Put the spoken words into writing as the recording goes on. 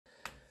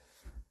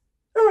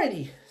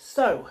Alrighty,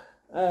 so,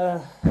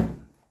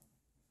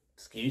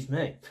 excuse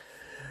me,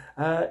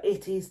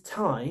 it is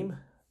time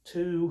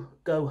to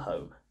go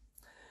home.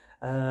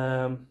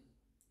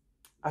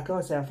 I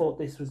can't say I thought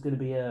this was going to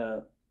be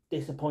a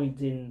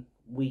disappointing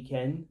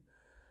weekend,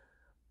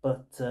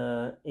 but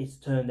it's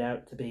turned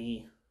out to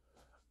be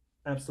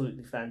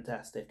absolutely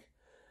fantastic.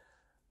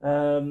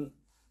 And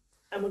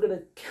we're going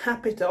to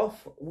cap it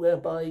off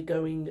by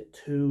going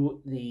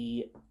to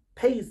the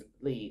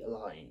Paisley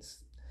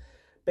lines.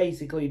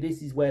 Basically,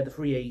 this is where the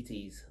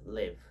 380s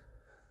live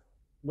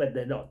when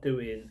they're not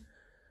doing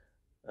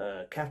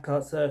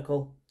Cathcart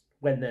Circle,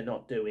 when they're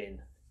not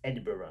doing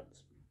Edinburgh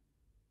runs.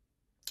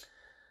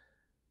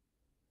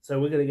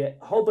 So we're going to get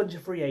a whole bunch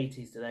of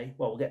 380s today.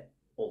 Well, we'll get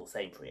all the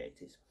same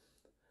 380s,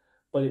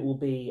 but it will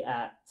be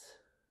at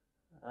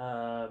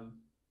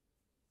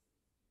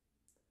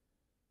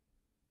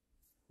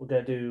we're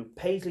going to do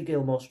Paisley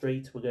Gilmour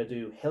Street, we're going to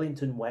do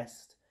Hillington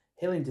West,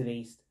 Hillington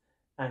East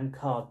and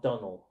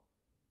Cardonald.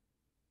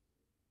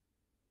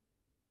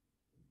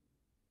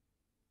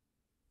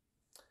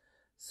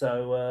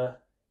 So,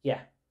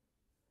 yeah,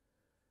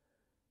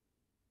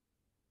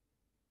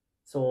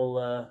 it's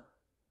all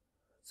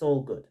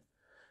good.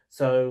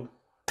 So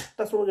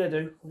that's what we're going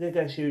to do. We're going to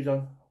get our shoes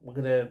on. We're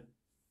going to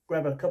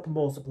grab a couple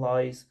more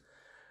supplies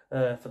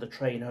for the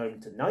train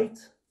home tonight.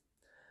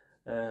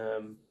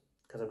 Because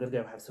I'm going to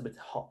go have something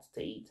hot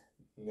to eat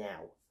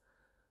now.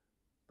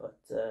 But,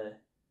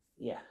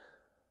 yeah.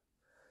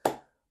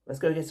 Let's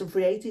go get some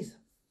 380s.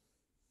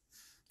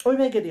 Or we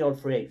may get the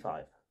odd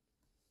 385.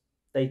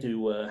 They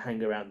do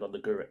hang around on the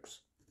Gurricks,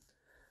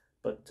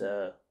 but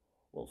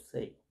we'll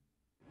see.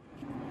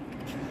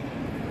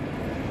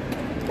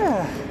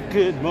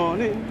 Good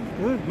morning,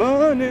 good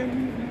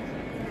morning.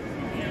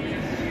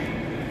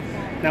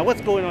 Now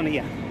what's going on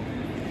here?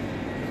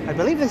 I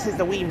believe this is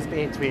the Weems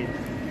Bay train.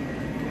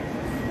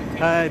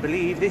 I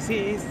believe this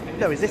is...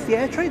 No, is this the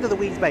air train or the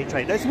Weems Bay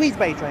train? No, it's the Weems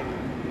Bay train.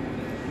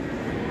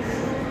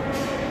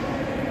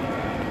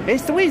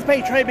 It's the Weems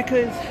Bay train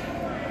because...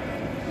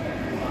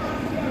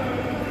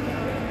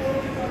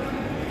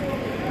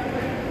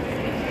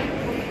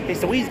 It's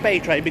the Weems Bay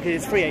train because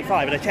it's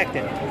 385 and I checked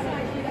it.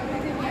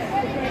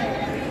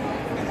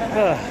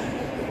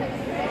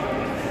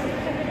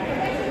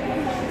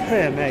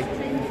 Yeah, mate.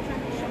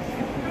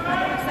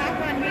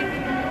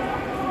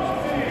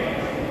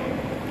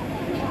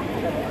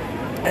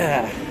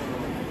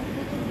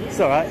 It's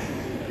alright.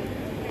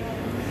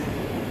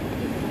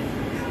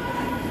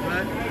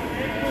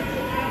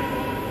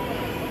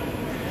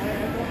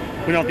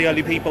 We're not the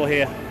only people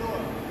here.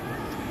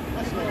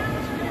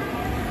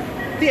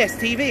 The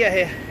STV are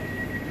here.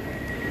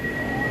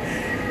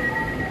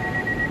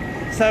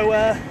 So,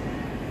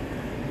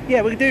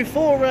 yeah, we're going to do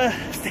 4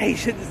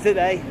 stations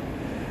today.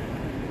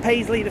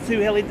 Paisley, the 2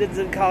 Hillingtons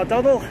and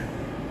Cardonald.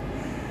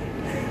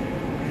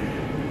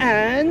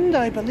 And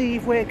I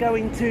believe we're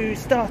going to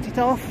start it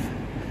off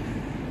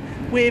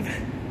with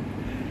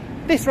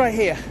this right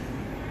here.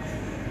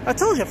 I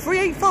told you,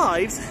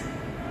 385's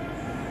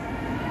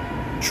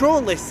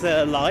trawless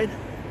line.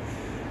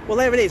 Well,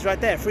 there it is right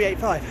there,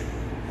 385.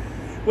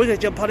 We're going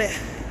to jump on it.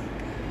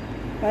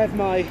 I have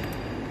my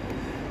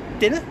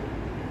dinner.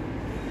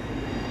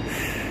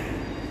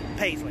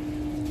 Paisley.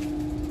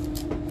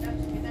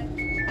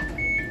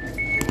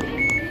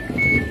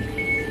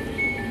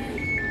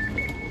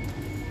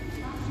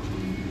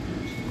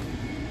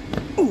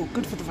 Ooh,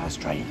 good for the fast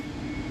train.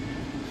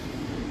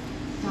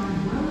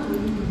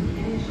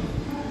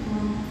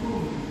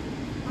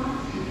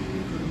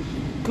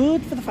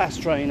 Good for the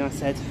fast train, I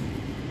said.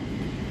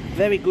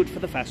 Very good for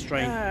the fast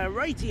train.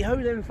 Righty ho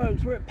then,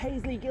 folks. We're at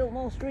Paisley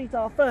Gilmour Street,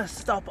 our first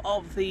stop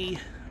of the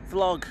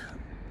vlog.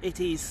 It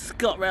is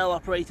ScotRail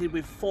operated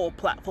with 4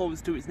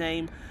 platforms to its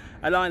name,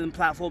 an island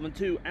platform and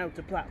 2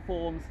 outer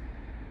platforms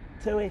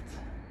to it.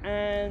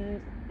 And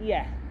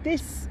yeah,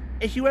 this,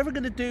 if you're ever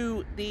going to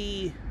do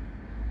the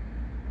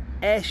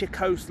Ayrshire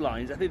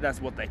coastlines, I think that's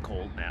what they're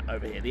called now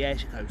over here, the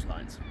Ayrshire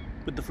coastlines,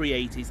 with the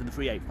 380s and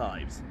the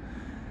 385s,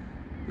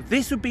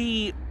 this would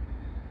be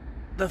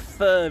the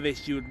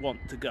furthest you would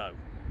want to go.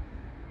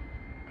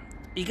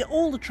 You get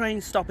all the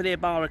trains stopping here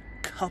bar a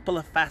couple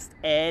of fast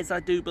airs, I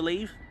do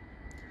believe.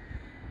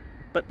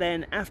 But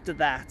then after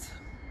that,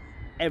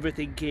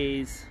 everything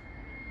is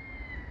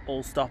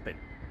all stopping.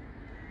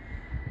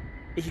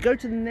 If you go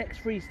to the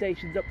next 3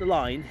 stations up the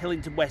line,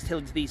 Hillington West,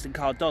 Hillington East and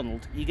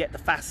Cardonald, you get the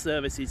fast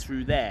services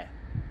through there.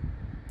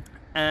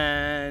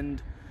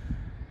 And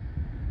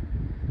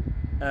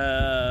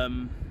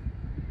the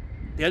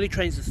only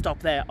trains that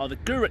stop there are the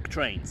Gurrick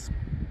trains.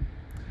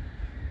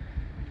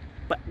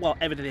 But, well,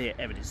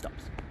 everything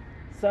stops.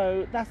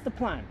 So that's the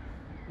plan.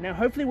 Now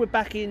hopefully we're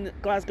back in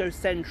Glasgow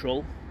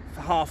Central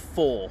for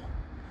 4:30,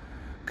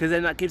 because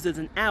then that gives us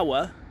an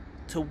hour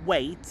to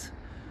wait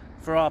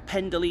for our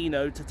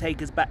Pendolino to take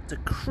us back to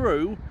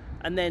Crewe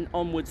and then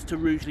onwards to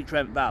Rugeley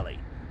Trent Valley.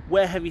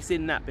 Where have you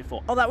seen that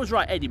before? Oh, that was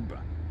right,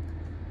 Edinburgh.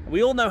 And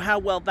we all know how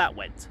well that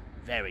went.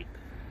 Very.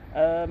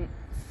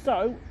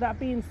 So that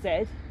being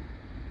said,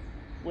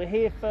 we're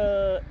here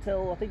for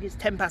till I think it's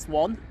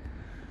 1:10.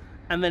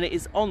 and then it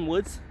is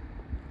onwards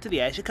to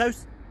the Ayrshire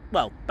Coast.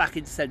 Well, back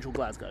into central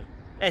Glasgow.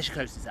 Ayrshire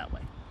Coast is that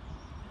way.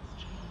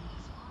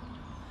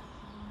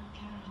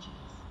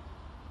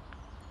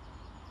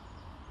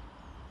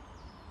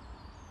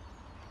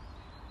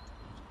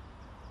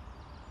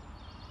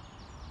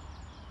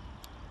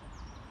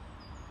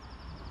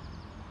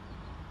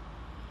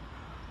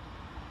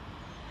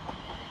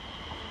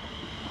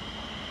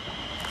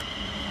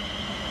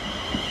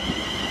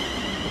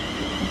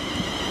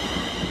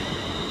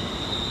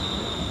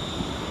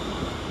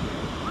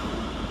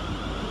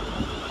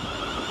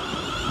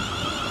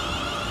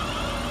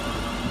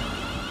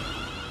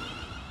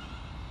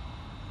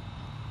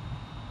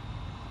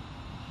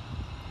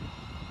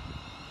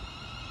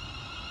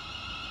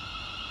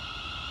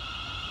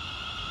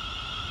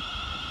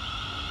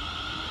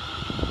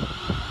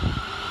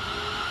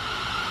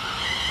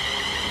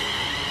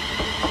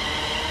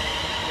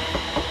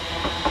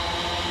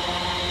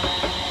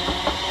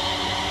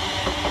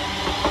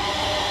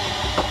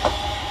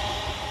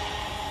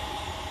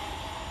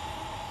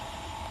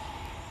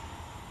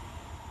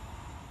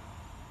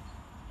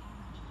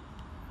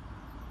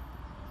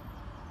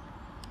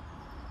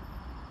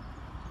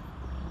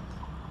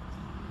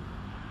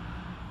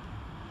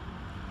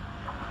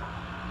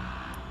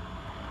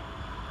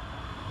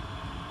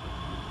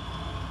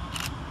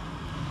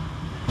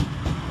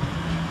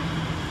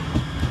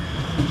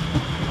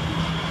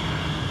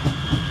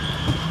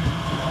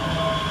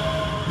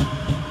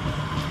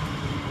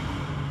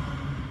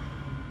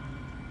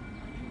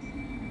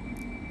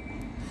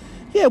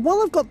 Yeah,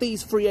 while I've got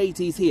these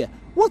 380s here,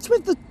 what's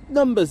with the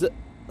numbers,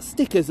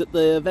 stickers at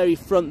the very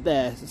front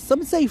there?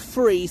 Some say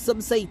 3,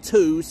 some say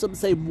 2, some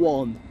say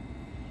 1.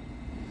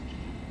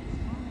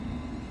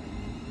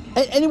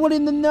 Anyone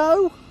in the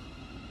know?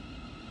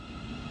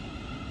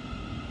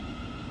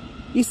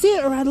 You see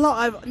it around a lot.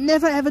 I've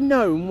never ever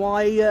known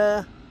why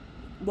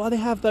they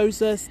have those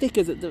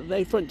stickers at the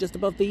very front, just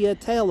above the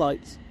tail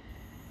lights.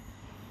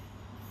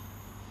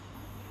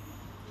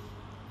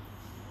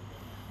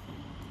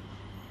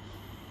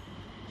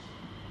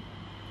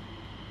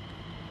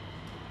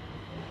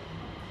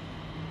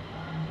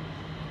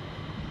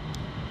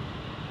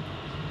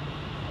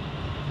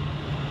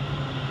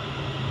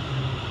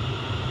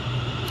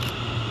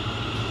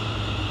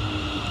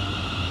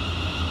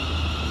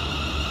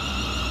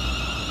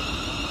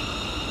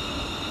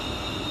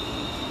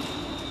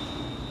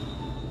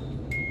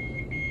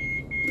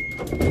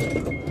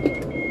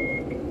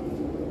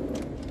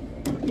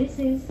 This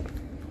is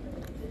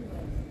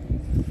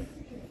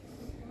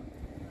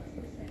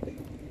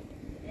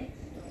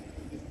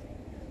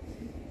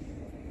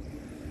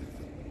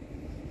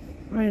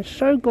I'm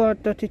so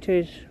glad that it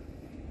is.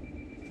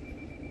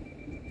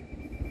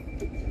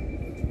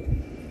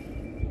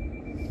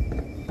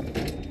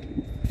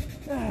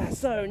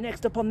 So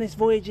next up on this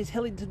voyage is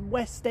Hillington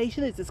West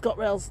Station. It's a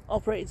ScotRail's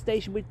operated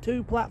station with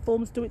 2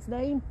 platforms to its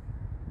name,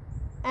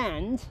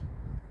 and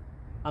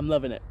I'm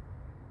loving it.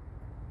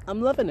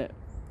 I'm loving it.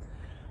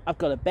 I've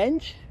got a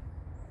bench,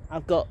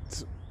 I've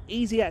got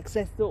easy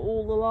access to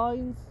all the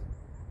lines.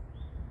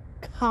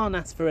 Can't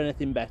ask for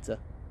anything better.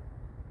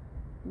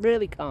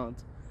 Really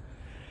can't.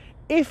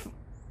 If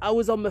I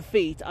was on my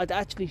feet, I'd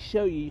actually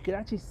show you. You can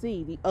actually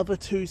see the other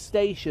 2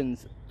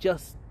 stations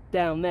just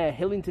down there,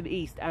 Hillington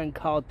East and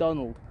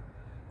Cardonald,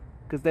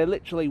 because they're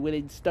literally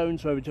within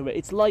stone's throw of each other.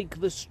 It's like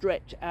the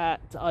stretch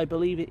at, I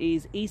believe it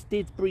is, East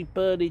Didsbury,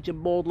 Burnage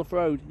and Maudliff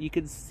Road. You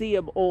can see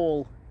them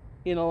all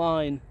in a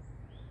line.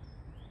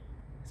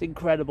 It's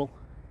incredible.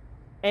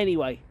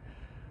 Anyway,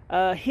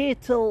 here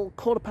till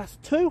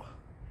 2:15,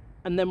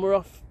 and then we're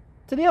off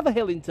to the other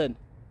Hillington,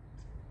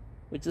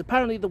 which is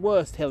apparently the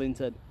worst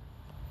Hillington.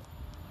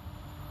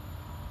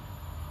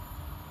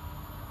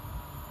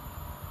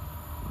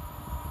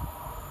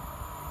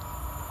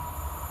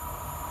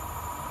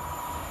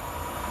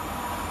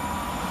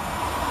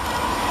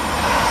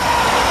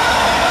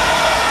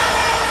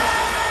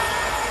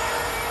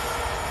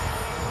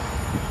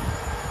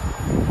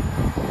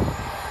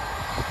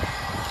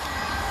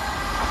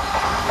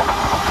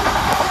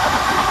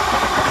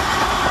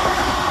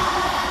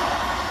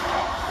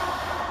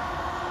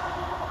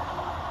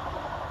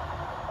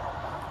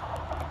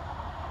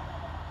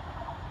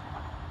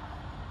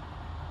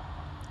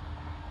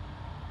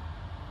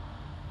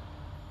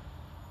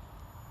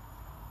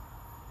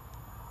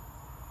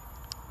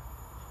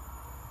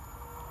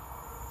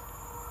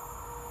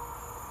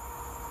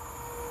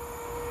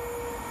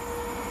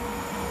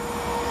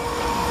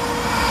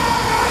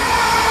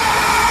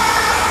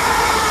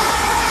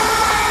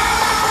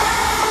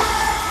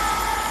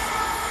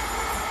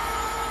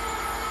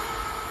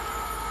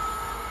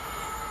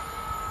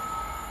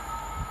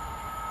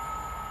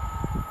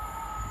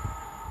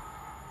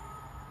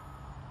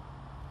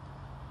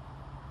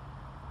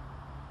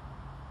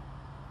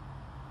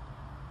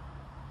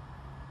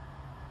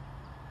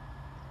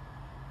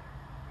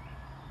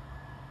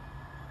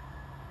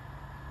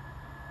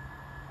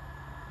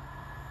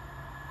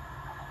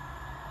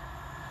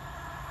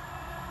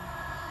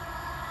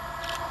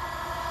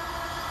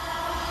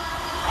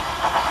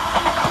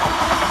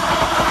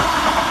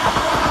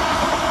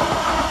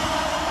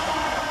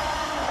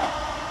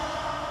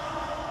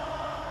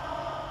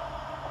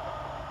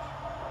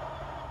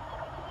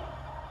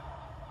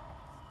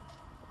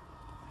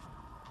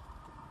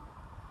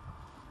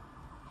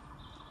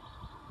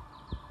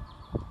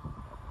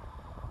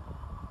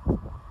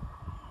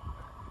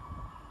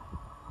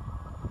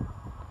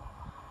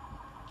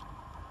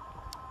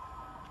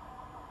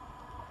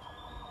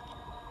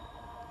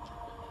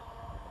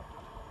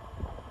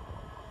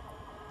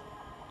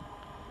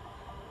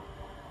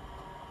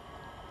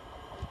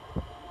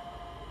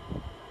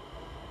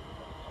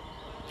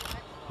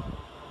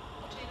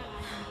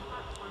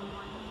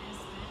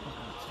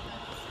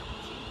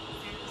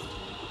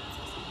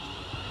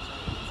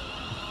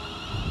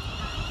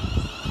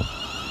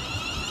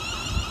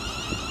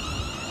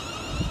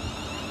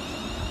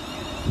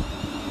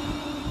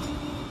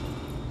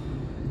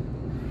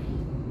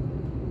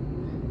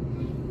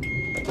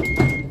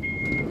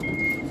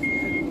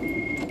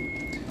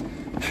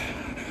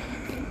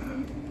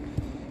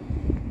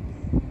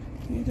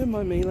 don't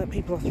mind me, let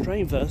people off the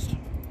train first.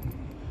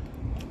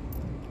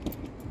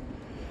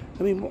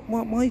 I mean,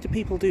 why do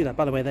people do that?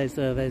 By the way, there's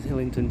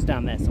Hillington's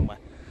down there somewhere.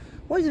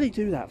 Why do they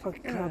do that?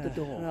 Fucking crowd the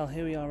door. Well,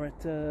 here we are at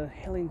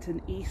Hillington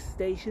East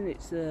station.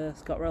 It's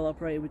ScotRail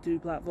operated with 2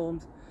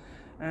 platforms.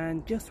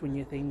 And just when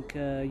you think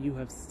you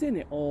have seen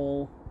it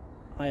all,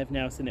 I have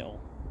now seen it all.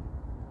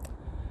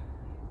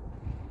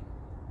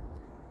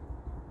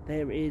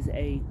 There is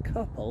a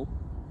couple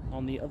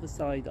on the other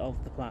side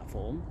of the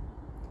platform,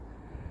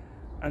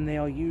 and they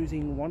are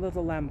using one of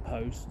the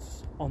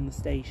lampposts on the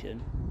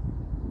station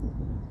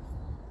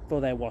for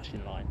their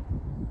washing line.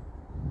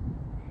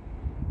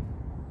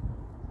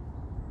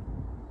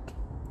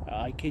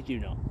 I kid you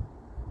not.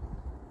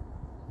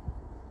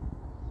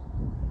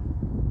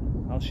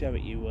 I'll show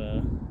it you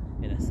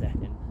in a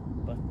second,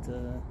 but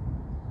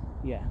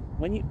yeah,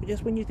 when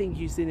you think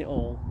you've seen it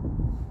all,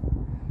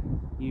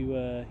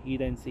 you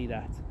then see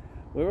that.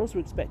 We're also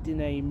expecting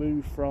a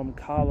move from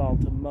Carlisle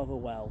to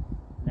Motherwell.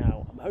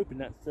 Now, I'm hoping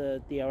that's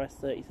DRS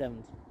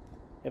 37s.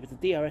 If it's a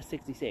DRS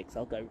 66,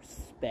 I'll go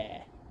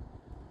spare.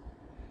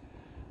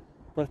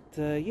 But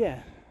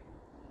yeah,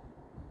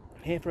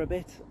 here for a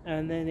bit,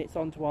 and then it's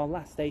on to our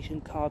last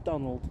station,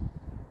 Cardonald.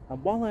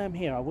 And while I am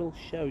here, I will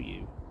show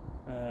you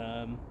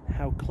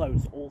how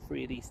close all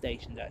 3 of these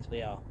stations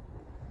actually are.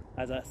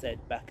 As I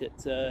said, back at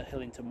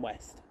Hillington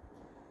West.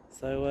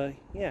 So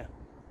yeah,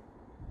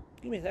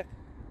 give me a sec.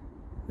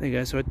 There you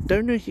go. So I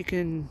don't know if you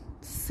can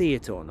see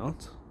it or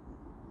not,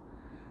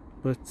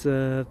 but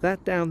that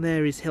down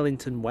there is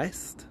Hillington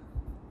West.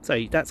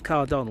 So that's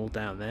Cardonald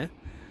down there.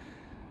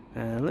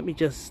 Let me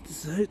just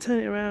turn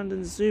it around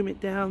and zoom it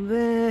down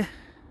there,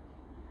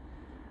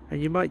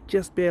 and you might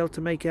just be able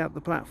to make out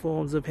the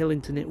platforms of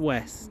Hillington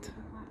West.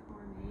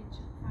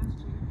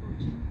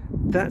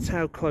 That's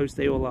how close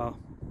they all are.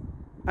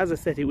 As I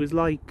said, it was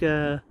like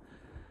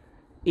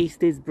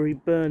East Isbury,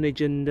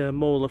 Burnage and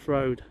Morleth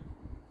Road.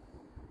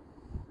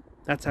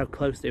 That's how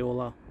close they all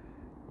are.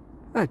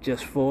 I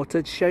just thought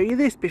I'd show you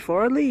this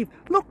before I leave.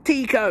 Look,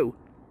 Tico!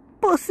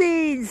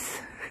 Buses!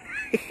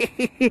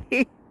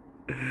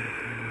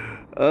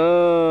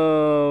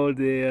 Oh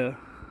dear.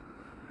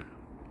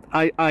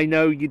 I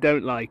know you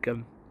don't like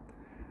them,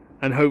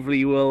 and hopefully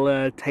you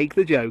will take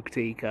the joke,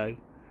 Tico.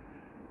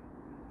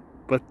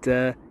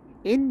 But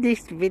in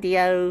this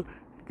video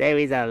there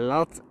is a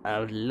lot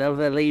of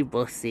lovely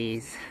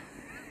buses.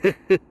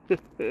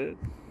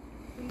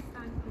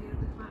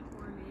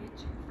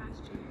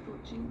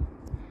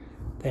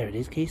 There it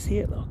is, can you see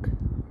it? Look.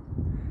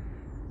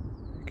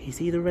 Can you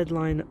see the red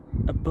line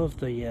above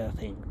the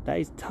thing? That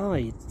is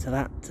tied to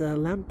that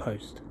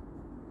lamppost.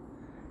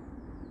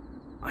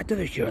 I don't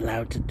know if you're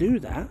allowed to do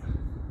that.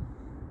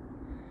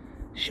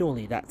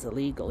 Surely that's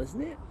illegal,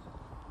 isn't it?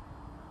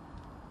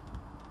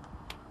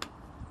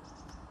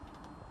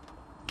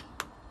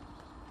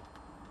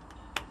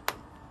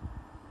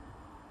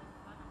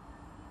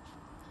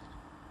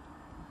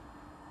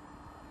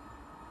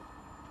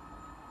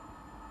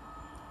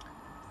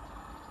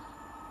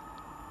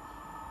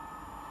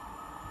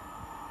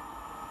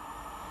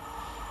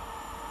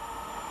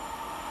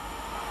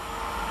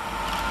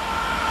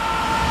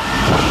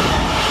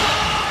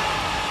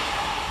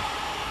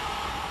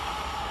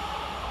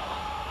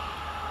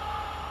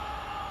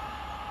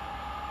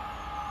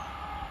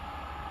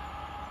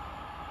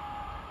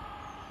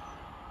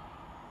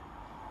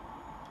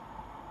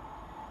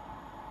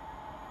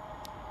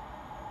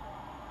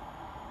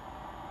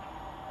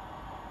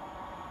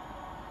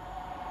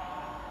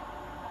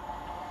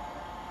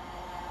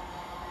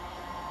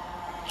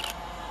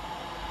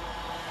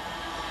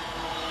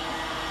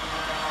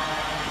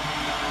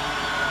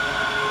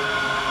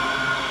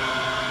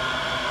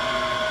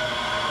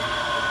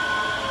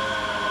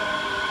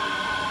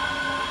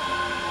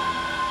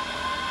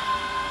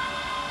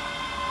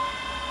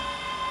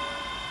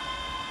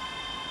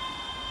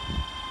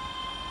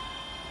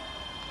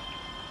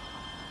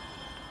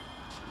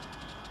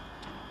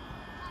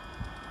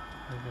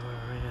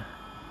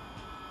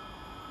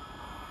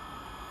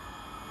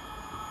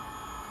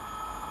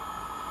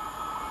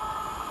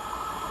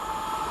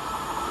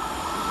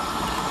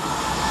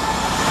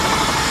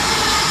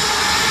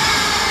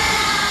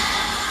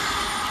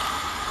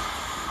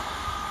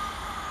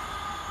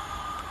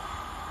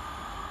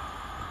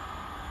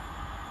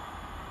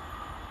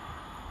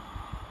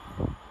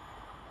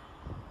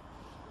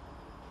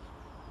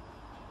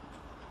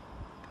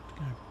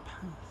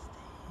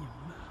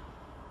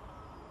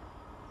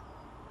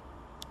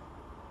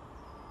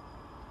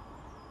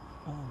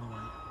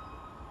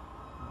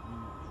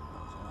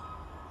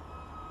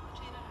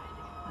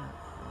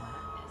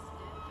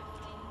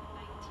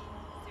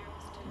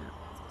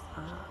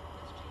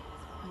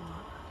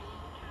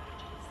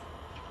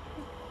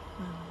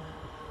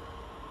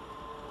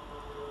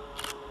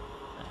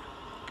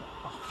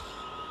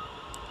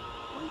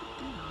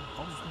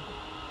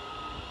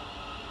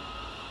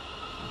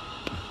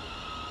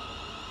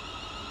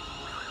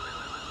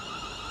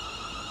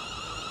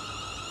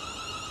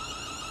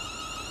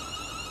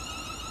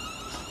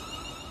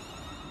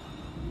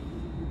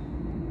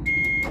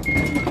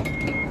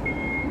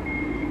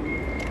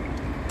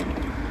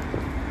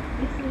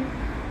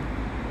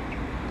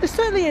 This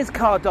certainly is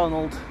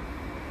Cardonald.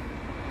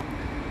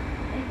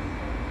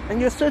 And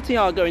you certainly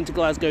are going to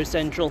Glasgow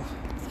Central.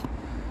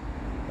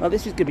 Well,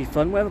 this is going to be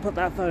fun. Where have I put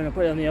that phone? I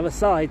put it on the other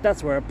side.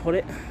 That's where I put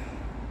it.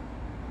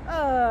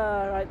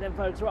 Right then,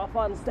 folks, we're at our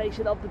final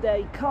station of the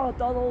day,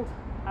 Cardonald,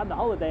 and the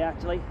holiday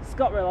actually.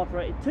 ScotRail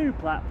operated 2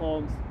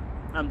 platforms.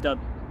 I'm done.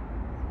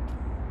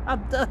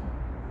 I'm done.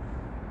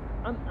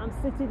 I'm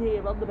sitting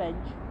here on the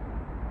bench.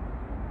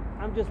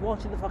 I'm just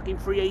watching the fucking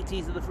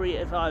 380s and the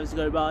 385s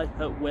go by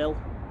at will.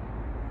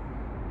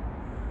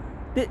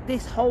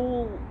 This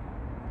whole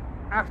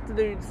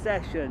afternoon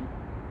session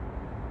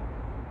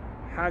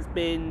has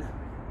been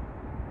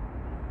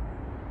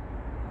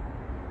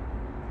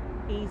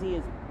easy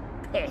as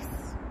piss,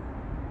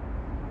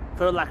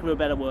 for lack of a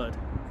better word.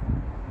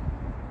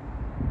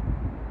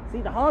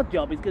 See, the hard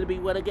job is going to be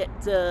when I go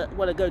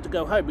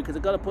home, because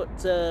I've got to put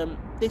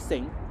this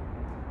thing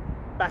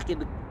back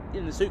in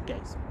the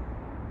suitcase.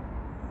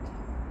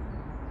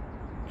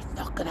 It's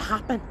not going to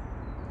happen.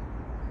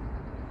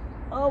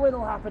 Oh,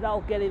 it'll happen. I'll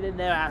get it in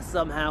their ass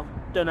somehow.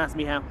 Don't ask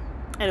me how.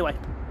 Anyway,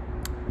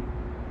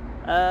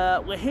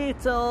 we're here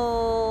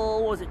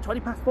till, what was it,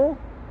 20 past 4?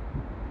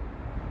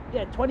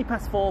 Yeah, 20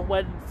 past 4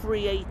 when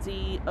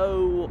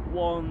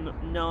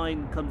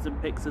 38019 comes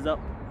and picks us up.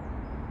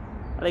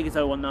 I think it's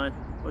 019.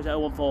 Or is it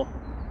 014?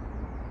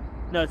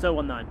 No, it's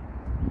 019.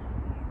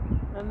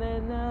 And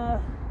then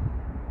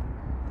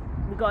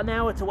we've got an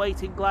hour to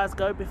wait in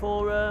Glasgow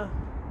before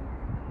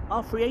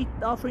our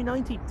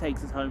 390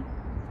 takes us home.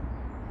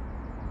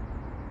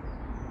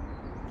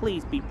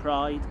 Please be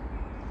Pride.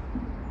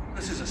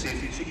 This is a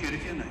safety and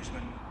security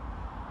announcement.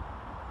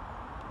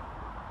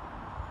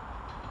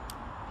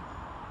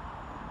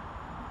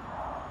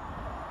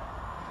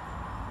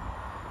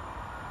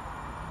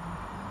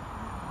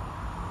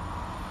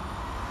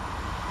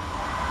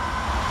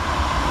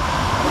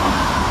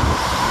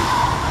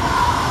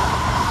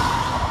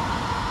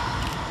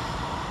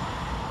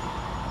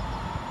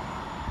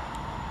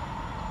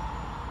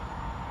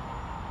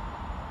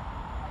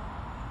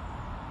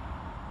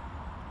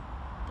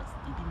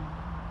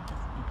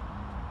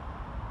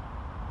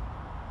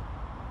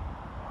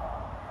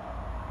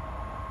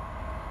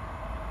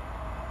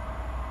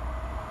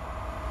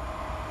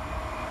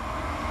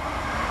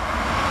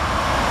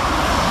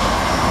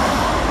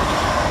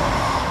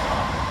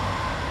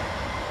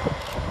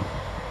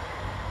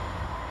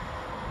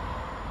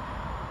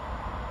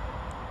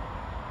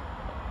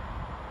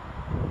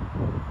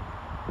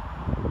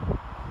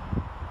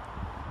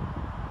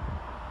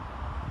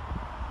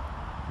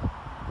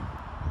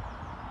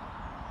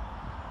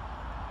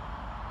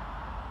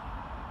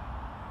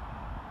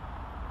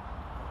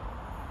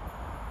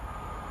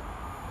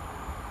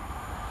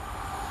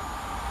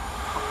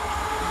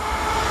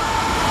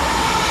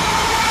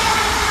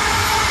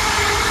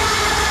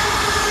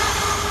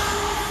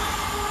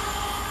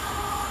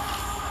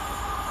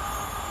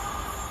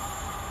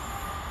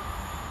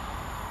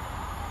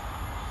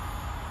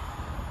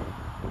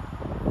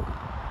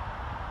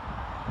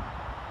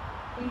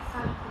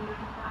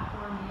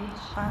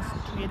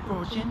 Passageway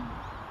approaching.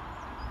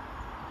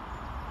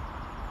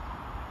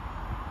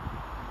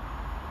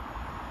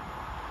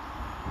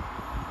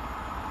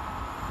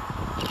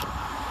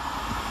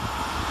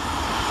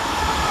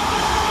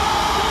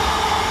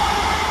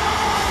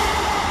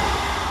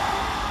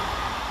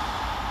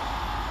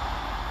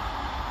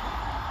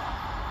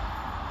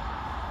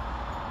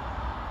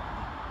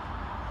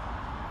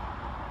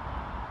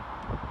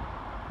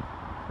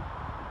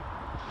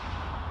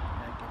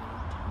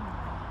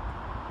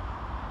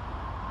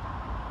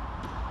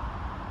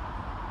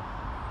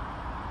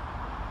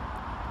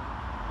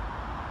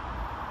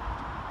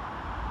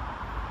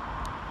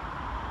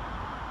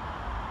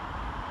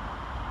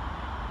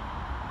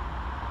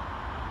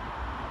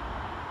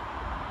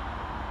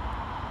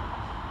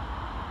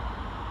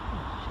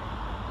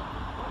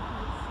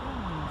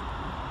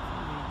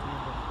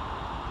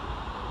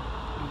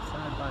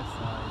 Side by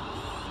side,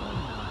 so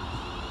nice.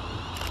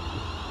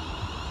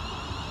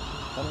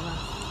 Follow that.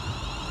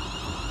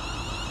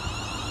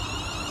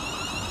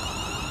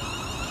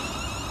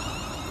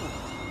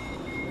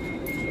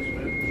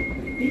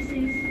 This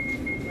is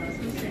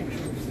Glasgow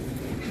Central,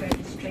 where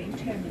the train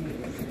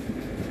terminates.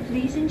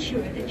 Please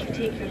ensure that you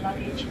take your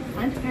luggage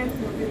and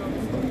personal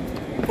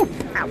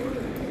belongings. Ow!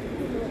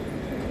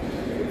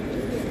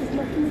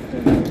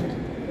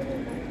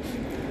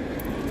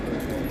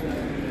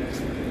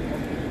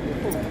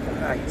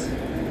 Right.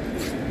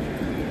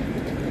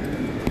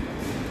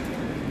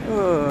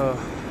 Oh,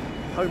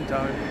 home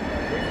time.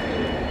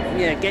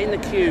 Yeah, get in the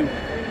queue.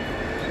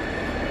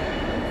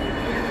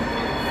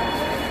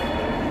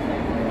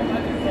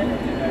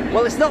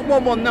 Well, it's not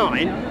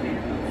 119,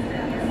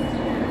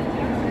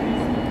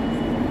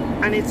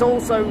 and it's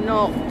also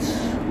not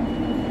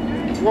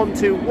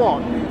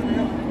 121.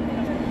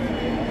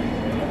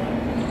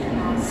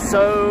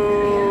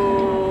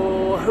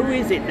 So, who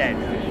is it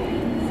then?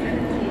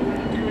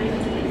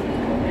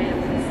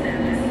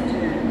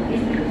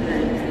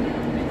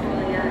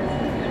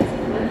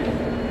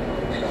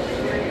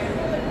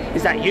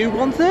 Is that you,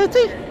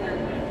 130?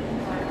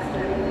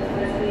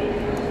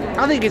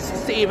 I think it's the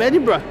city of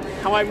Edinburgh.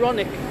 How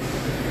ironic.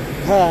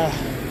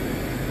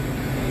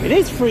 It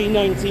is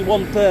 390,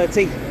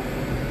 130.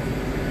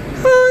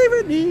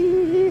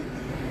 Irony.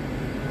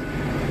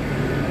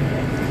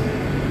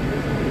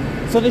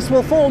 So this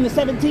will form the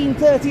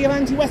 1730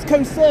 Avanti West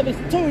Coast service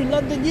to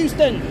London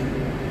Euston.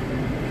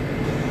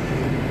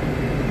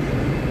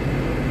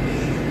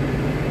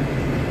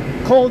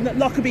 Calling at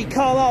Lockerbie,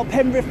 Carlisle,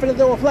 Penrith for the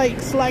North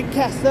Lakes,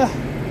 Lancaster,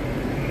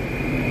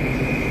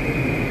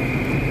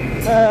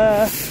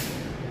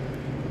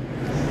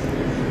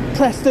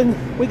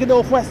 Preston, Wigan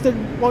North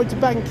Western, Warrington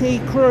Banky,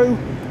 Crewe,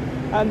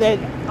 and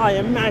then I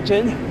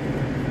imagine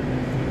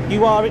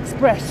you are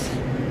express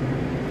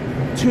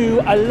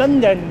to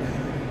London.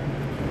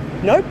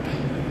 Nope,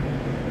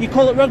 you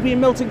call it Rugby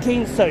and Milton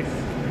Keynes South.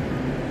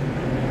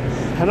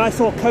 And I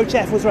saw Coach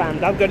F was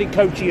round. I'm going to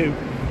coach you.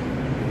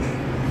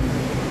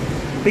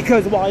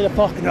 Because why the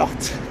fuck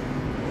not?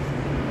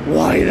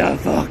 Why the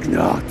fuck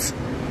not?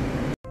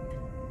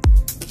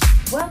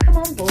 Welcome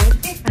on board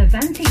this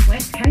Avanti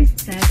West Coast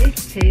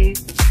service to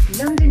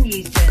London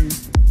Euston.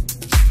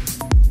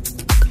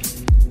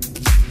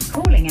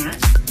 Calling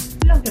at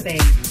Lockerbie,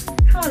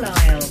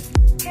 Carlisle,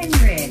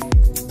 Penrith,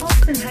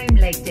 Oxenholme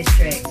Lake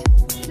District,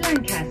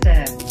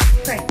 Lancaster,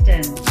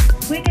 Preston,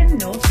 Wigan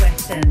North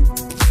Western,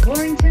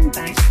 Warrington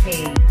Bank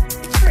Quay,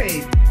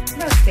 Crewe,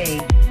 Rugby,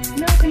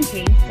 Milton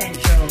Keynes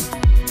Central.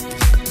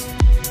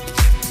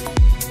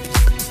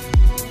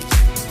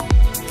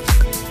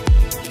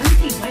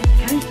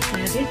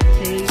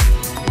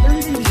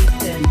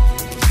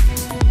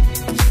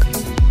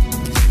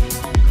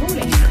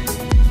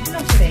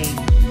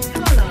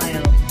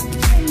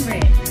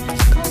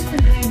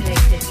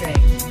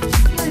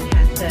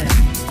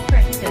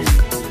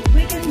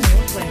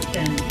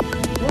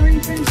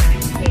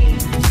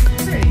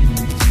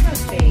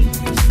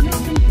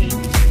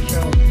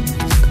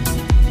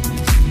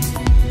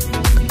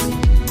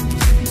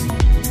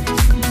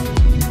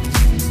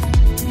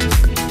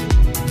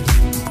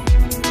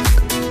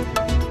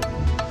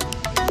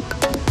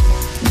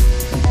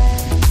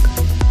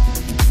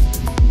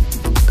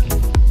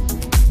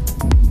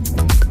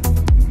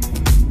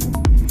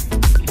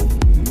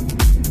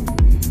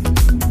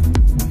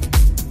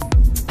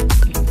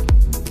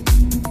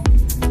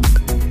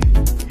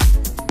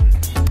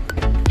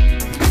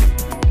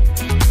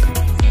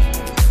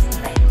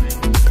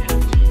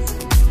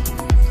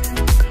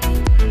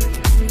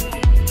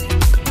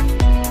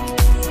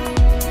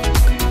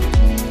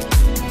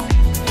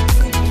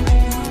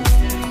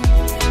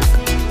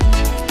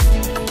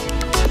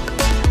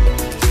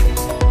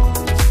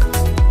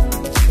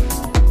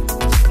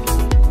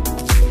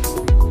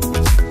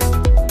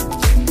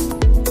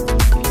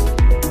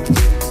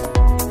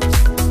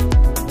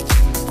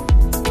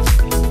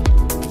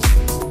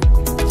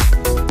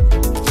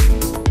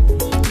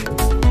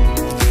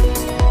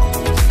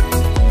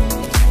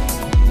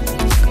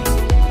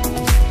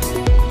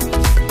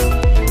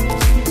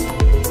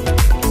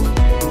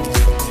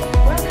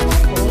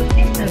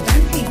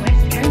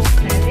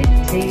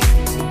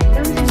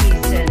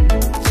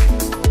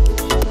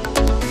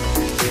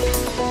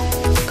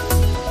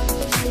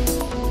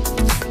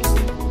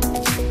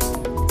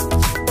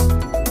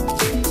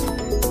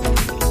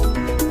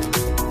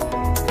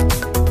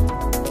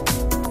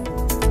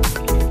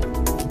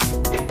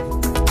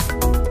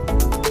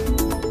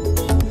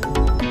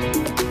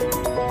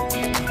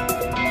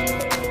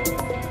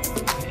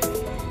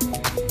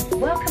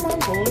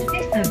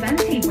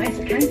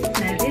 West Coast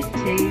service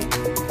to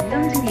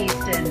London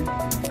Euston.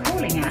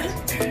 Calling at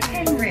Lockerbie, Carlisle,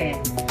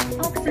 Penrith,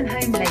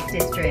 Oxenholme Lake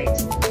District,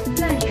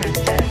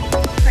 Lancaster,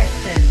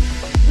 Preston,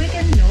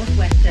 Wigan North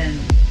Western,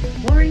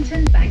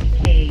 Warrington Bank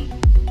Quay,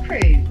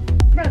 Crewe,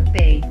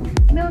 Rugby,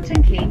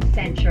 Milton Keynes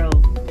Central.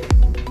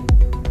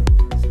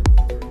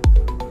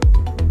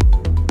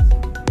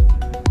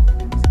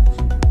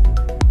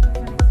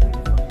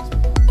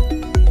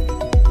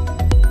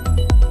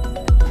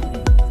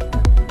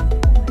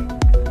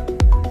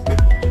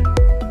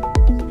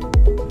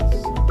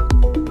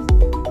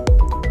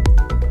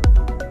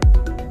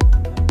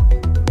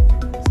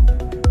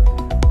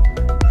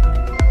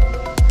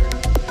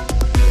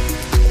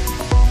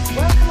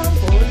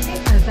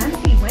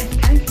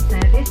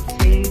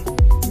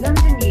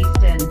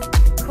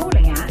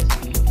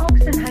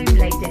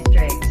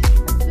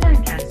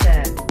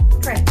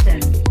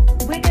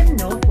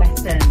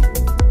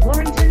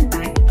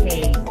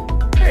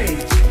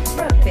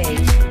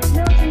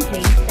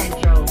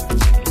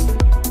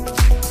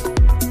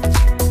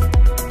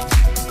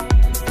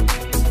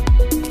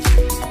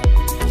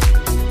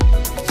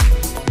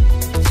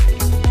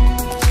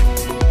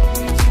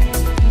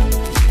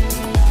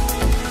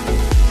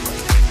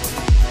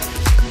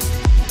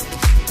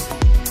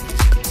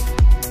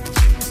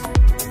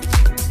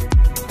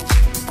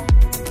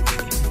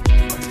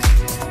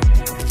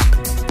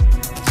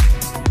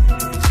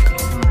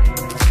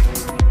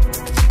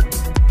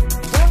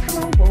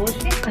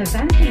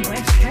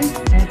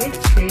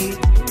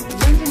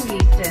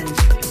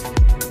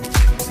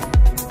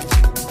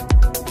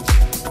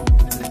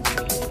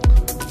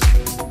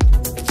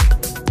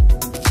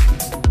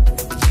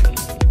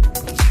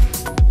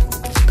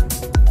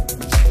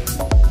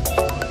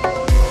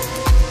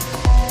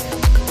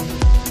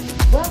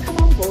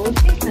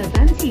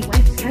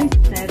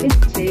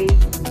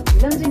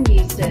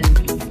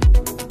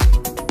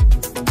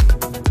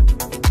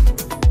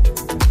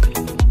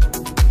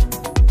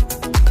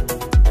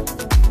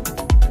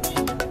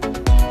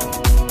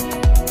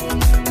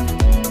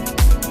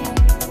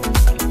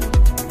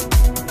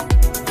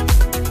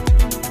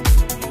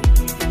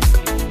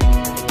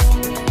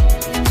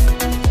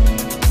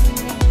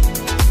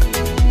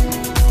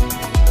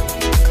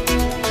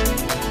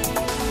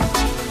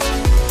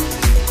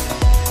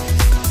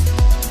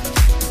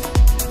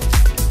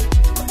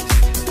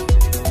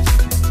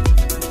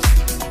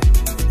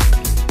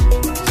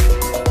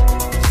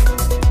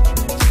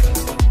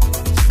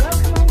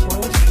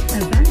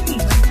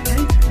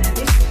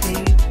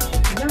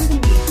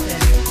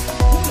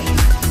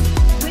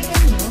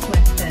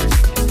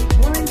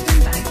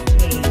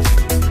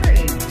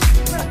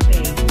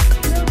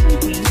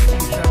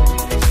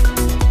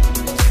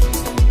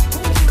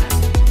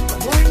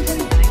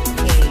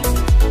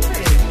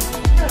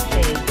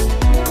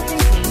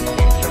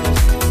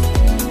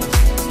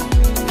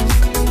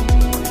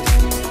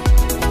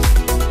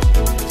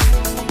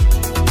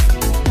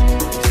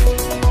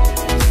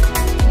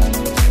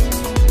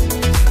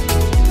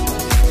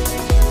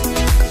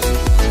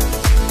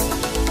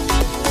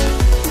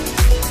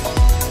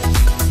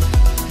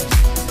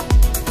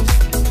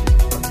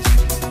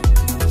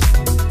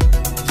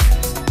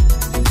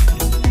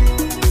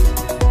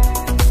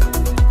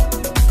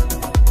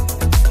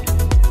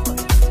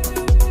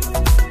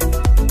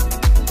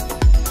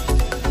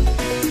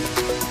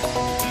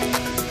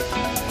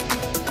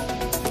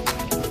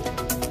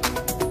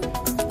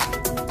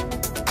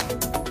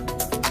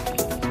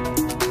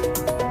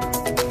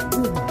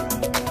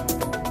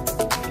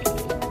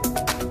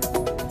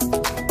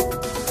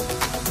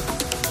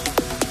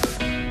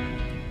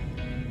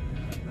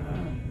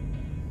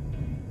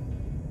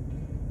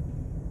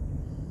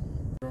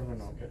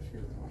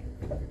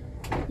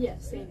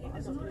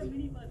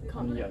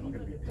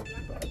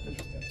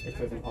 It's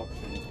driven hot.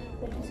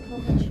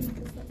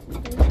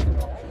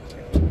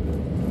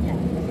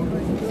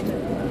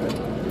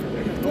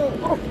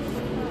 Oh,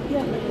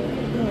 yeah.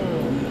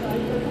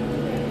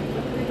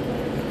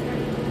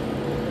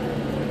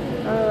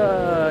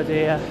 Oh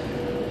dear.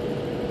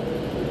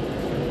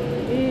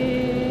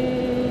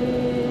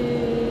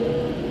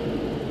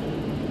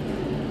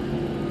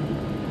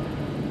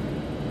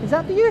 Is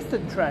that the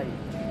Euston train?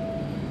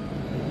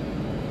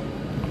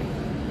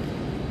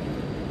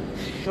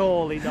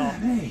 Surely not.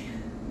 Hey,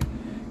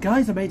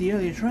 guys, I made the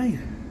earlier train.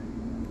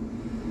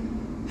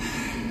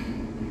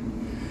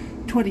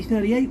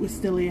 2038 was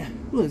still here.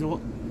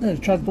 Well, there's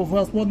Transport for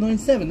Wales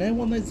 197 there,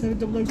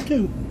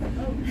 197002.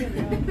 Oh, here we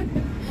are.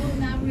 Oh,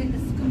 now we're in the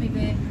scummy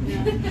bit.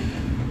 Yeah. Here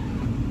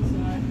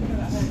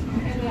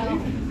we are.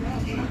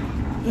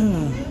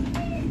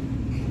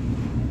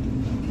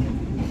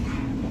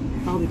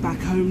 I'll be back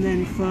home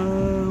then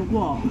for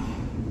what?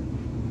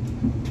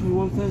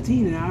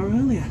 21:13, an hour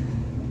earlier.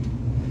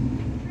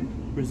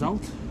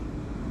 Result?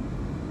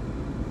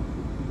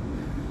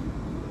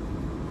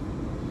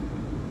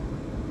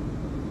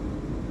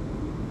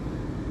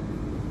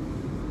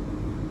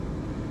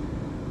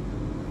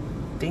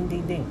 Ding,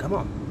 ding, ding, come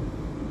on.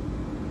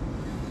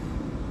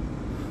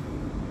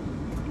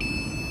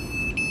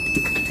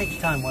 Take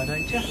your time, why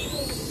don't you?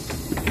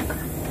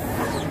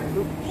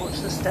 Oop, watch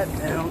the step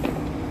down.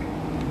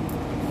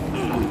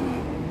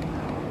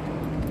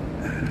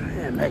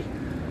 Yeah, mate.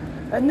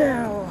 And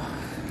now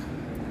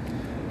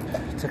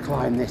to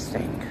climb this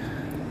thing.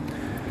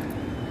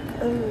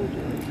 Oh,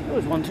 it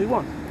was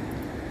 121.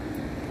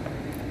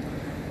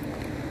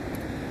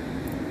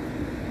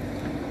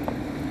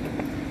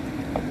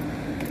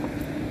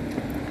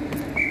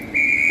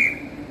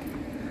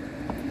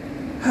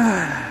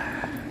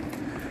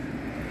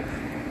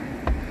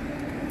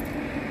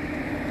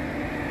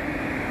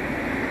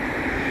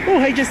 Oh,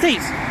 hey, just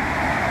these.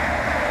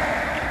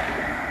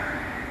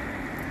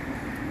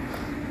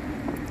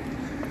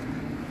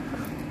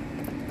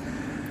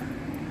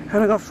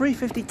 And I got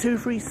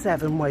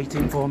 352.37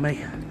 waiting for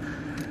me.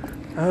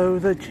 Oh,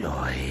 the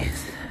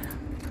joys.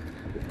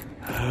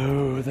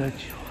 Oh, the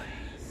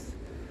joys.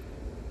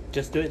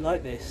 Just do it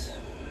like this.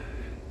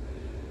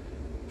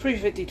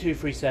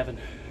 352.37.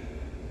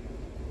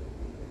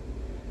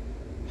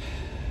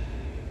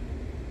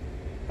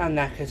 I'm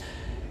knackered.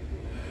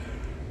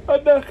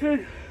 I'm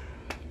knackered.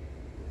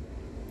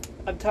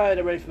 I'm tired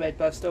and ready for bed,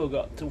 but I've still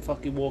got to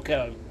fucking walk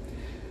home.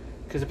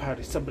 Because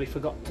apparently somebody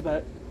forgot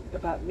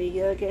about me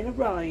getting a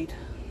ride.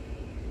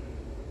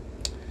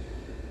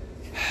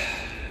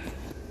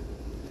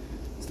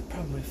 It's the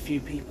problem with a few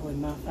people in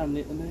my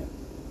family at the minute.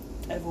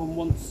 Everyone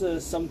wants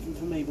something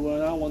from me, but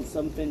when I want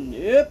something,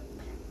 yep.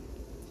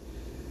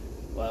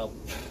 Well,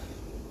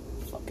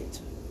 fuck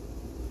it.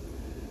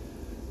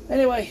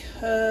 Anyway,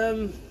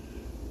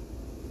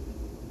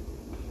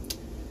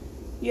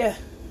 yeah,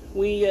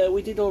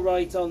 we did all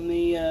right on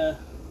the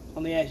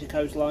Ayrshire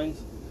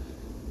coastlines.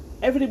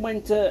 Everything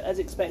went as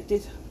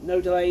expected. No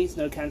delays,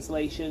 no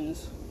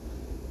cancellations.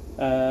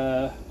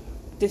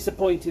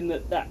 Disappointing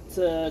that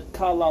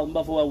Carlisle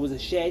Motherwell was a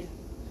shed.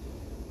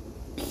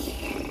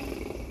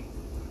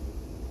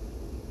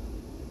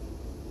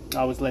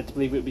 I was led to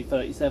believe it would be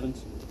 37s.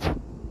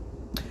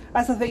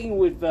 That's the thing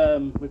with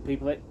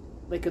people.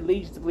 They can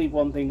lead you to believe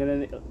one thing and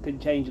then it can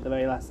change at the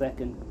very last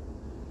second.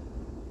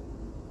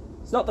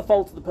 It's not the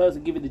fault of the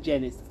person giving the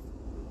gen.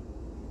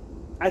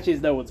 Actually,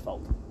 it's no one's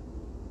fault.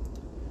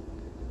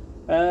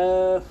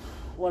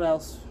 What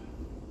else?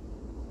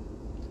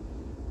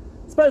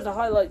 I suppose the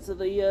highlights of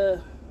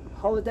the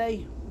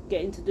holiday,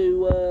 getting to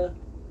do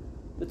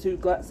the two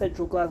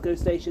central Glasgow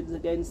stations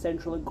again,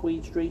 Central and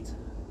Queen Street.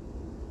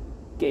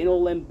 Getting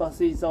all them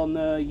buses on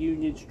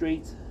Union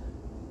Street.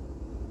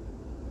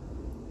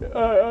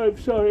 I'm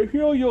sorry, if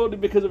you're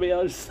yawning because of me,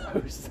 I'm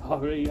so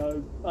sorry.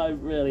 I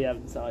really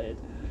am tired.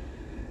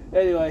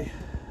 Anyway,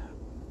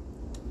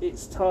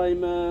 it's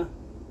time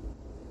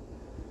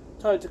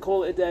to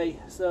call it a day.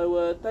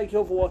 So thank you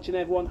all for watching,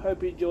 everyone.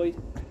 Hope you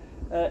enjoyed.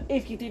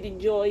 If you did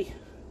enjoy,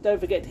 don't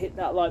forget to hit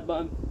that like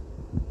button.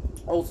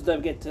 Also, don't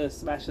forget to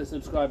smash the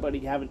subscribe button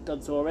if you haven't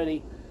done so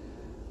already.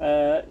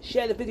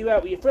 Share the video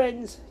out with your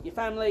friends, your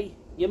family,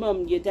 your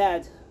mum, your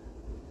dad,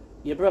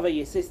 your brother,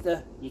 your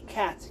sister, your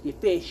cat, your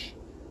fish,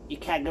 your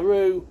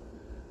kangaroo,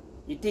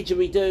 your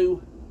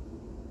didgeridoo,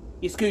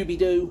 your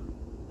Scooby-Doo,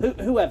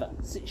 whoever.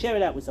 Share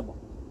it out with someone.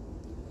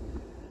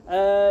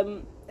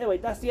 Anyway,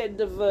 that's the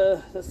end of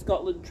the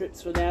Scotland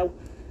trips for now.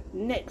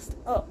 Next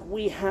up,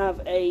 we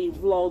have a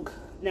vlog.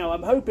 Now,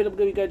 I'm hoping I'm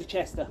going to go to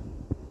Chester.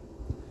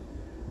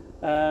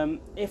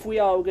 If we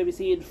are, we're going to be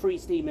seeing 3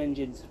 steam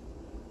engines.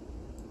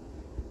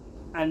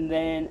 And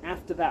then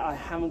after that, I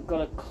haven't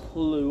got a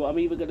clue. I'm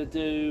either going to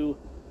do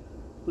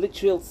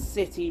Lichfield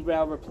City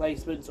rail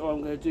replacements or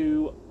I'm going to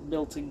do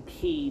Milton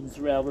Keynes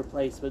rail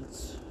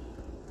replacements.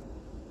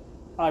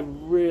 I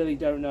really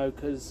don't know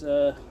because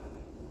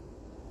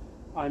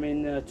I'm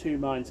in 2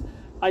 minds.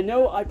 I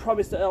know I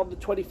promised that on the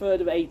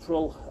 23rd of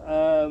April,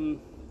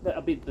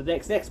 that'll be the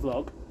next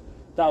vlog,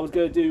 that I was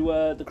going to do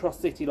the Cross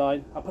City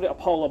line. I put it a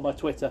poll on my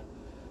Twitter.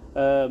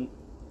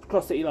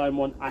 Cross City line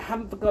one. I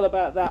haven't forgot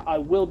about that. I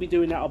will be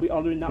doing that. I'll be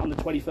honouring that on the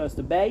 21st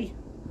of May.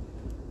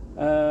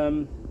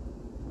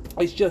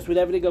 It's just with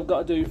everything I've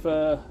got to do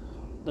for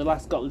the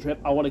last Scotland trip,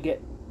 I want to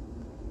get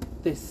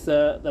this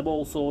them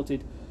all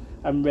sorted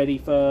and ready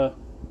for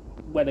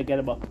when I get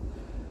them up.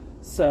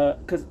 So,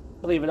 because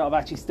believe it or not, I've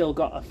actually still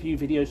got a few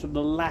videos from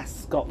the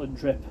last Scotland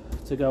trip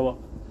to go up.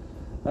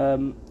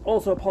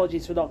 Also,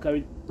 apologies for not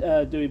going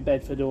doing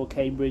Bedford or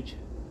Cambridge.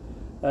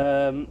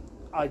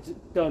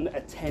 I'd done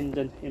a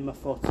tendon in my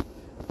foot.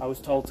 I was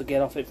told to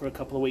get off it for a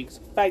couple of weeks.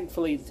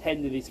 Thankfully, the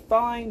tendon is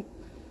fine.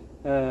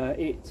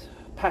 It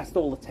passed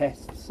all the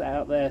tests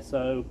out there,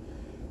 so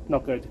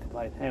not going to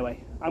complain.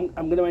 Anyway, I'm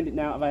going to end it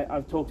now.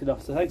 I've talked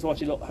enough. So thanks for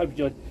watching. Look, hope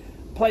you enjoyed.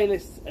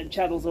 Playlists and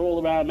channels are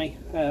all around me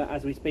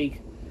as we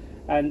speak,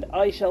 and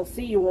I shall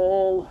see you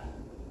all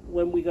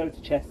when we go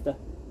to Chester.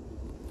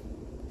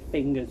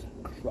 Fingers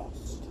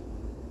crossed.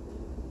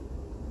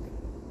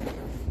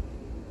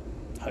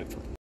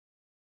 Hopefully.